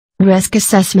Risk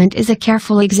assessment is a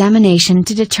careful examination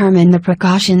to determine the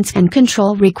precautions and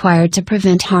control required to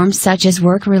prevent harm such as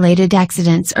work-related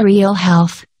accidents or ill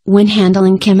health, when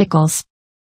handling chemicals.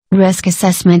 Risk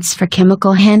assessments for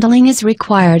chemical handling is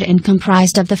required and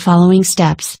comprised of the following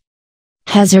steps: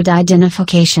 hazard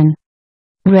identification,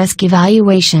 risk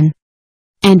evaluation,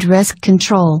 and risk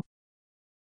control.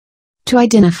 To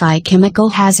identify chemical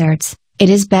hazards,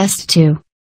 it is best to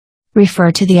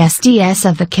refer to the SDS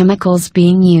of the chemicals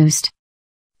being used.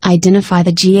 Identify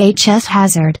the GHS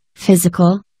hazard,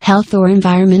 physical, health or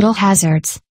environmental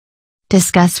hazards.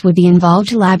 Discuss with the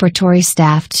involved laboratory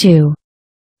staff to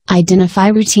identify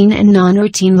routine and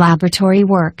non-routine laboratory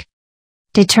work.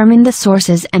 Determine the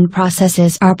sources and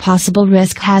processes are possible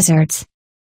risk hazards.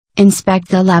 Inspect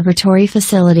the laboratory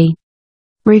facility.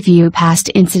 Review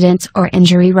past incidents or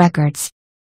injury records.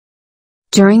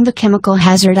 During the chemical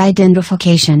hazard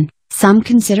identification, some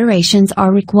considerations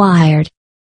are required.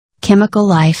 Chemical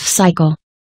life cycle.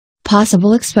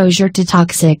 Possible exposure to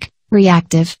toxic,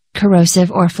 reactive,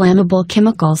 corrosive or flammable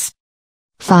chemicals.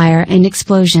 Fire and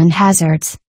explosion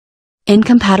hazards.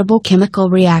 Incompatible chemical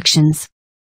reactions.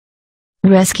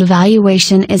 Risk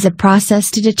evaluation is a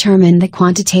process to determine the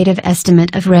quantitative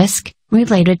estimate of risk,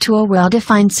 related to a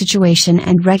well-defined situation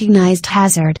and recognized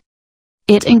hazard.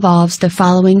 It involves the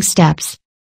following steps.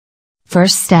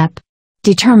 First step.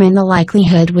 Determine the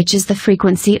likelihood, which is the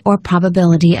frequency or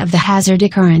probability of the hazard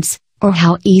occurrence, or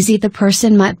how easy the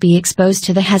person might be exposed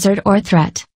to the hazard or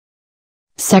threat.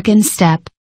 Second step.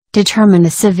 Determine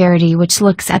the severity, which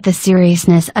looks at the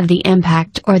seriousness of the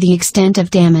impact or the extent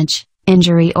of damage,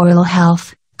 injury or ill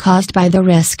health, caused by the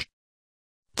risk.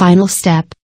 Final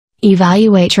step.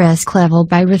 Evaluate risk level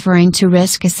by referring to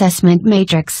risk assessment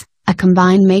matrix, a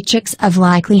combined matrix of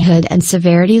likelihood and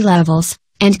severity levels,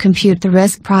 and compute the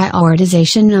risk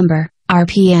prioritization number,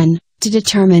 RPN, to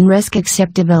determine risk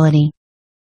acceptability.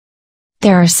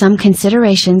 There are some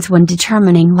considerations when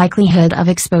determining likelihood of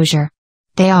exposure.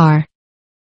 They are: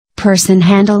 person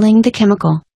handling the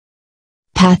chemical,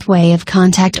 pathway of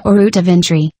contact or route of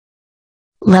entry,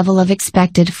 level of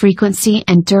expected frequency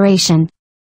and duration,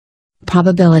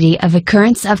 probability of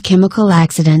occurrence of chemical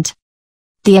accident.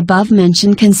 The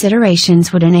above-mentioned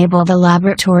considerations would enable the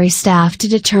laboratory staff to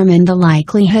determine the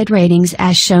likelihood ratings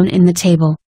as shown in the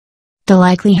table. The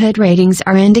likelihood ratings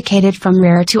are indicated from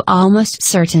rare to almost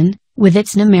certain, with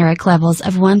its numeric levels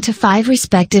of 1 to 5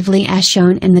 respectively as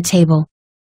shown in the table.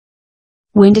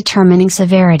 When determining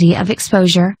severity of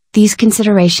exposure, these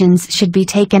considerations should be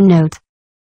taken note.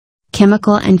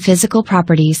 Chemical and physical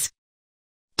properties.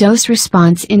 Dose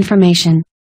response information.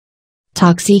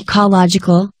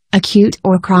 Toxicological, acute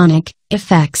or chronic,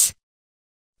 effects.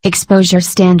 Exposure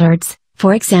standards,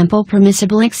 for example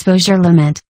permissible exposure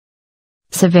limit.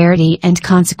 Severity and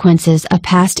consequences of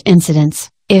past incidents,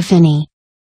 if any.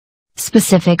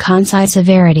 Specific on-site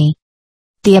severity.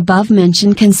 The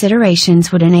above-mentioned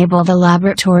considerations would enable the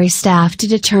laboratory staff to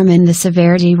determine the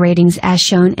severity ratings as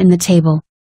shown in the table.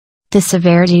 The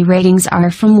severity ratings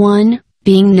are from 1,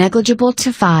 being negligible,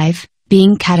 to 5,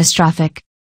 being catastrophic.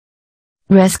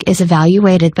 Risk is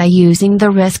evaluated by using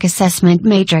the risk assessment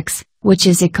matrix, which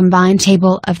is a combined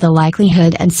table of the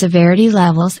likelihood and severity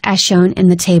levels as shown in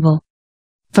the table.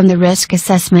 From the risk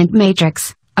assessment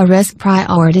matrix, a risk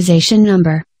prioritization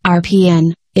number,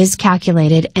 RPN, is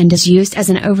calculated and is used as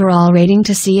an overall rating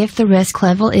to see if the risk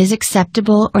level is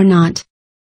acceptable or not.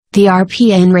 The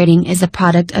RPN rating is a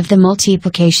product of the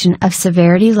multiplication of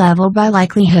severity level by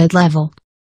likelihood level.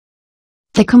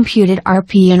 The computed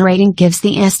RPN rating gives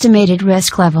the estimated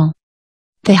risk level.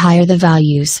 The higher the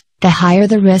values, the higher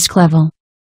the risk level.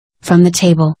 From the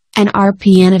table, an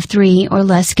RPN of 3 or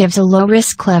less gives a low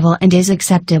risk level and is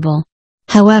acceptable.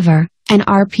 However, an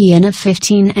RPN of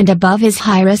 15 and above is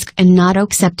high risk and not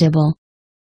acceptable.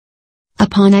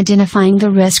 Upon identifying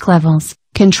the risk levels,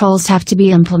 controls have to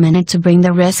be implemented to bring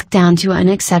the risk down to an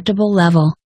acceptable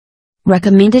level.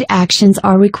 Recommended actions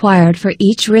are required for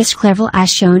each risk level as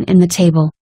shown in the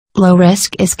table. Low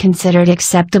risk is considered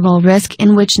acceptable risk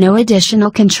in which no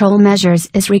additional control measures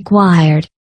is required.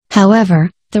 However,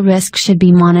 the risk should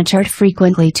be monitored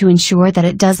frequently to ensure that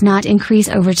it does not increase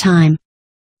over time.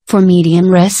 For medium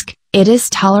risk, it is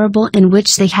tolerable in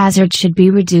which the hazard should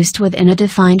be reduced within a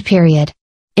defined period.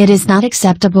 It is not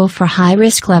acceptable for high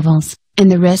risk levels, and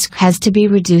the risk has to be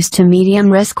reduced to medium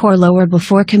risk or lower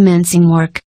before commencing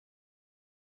work.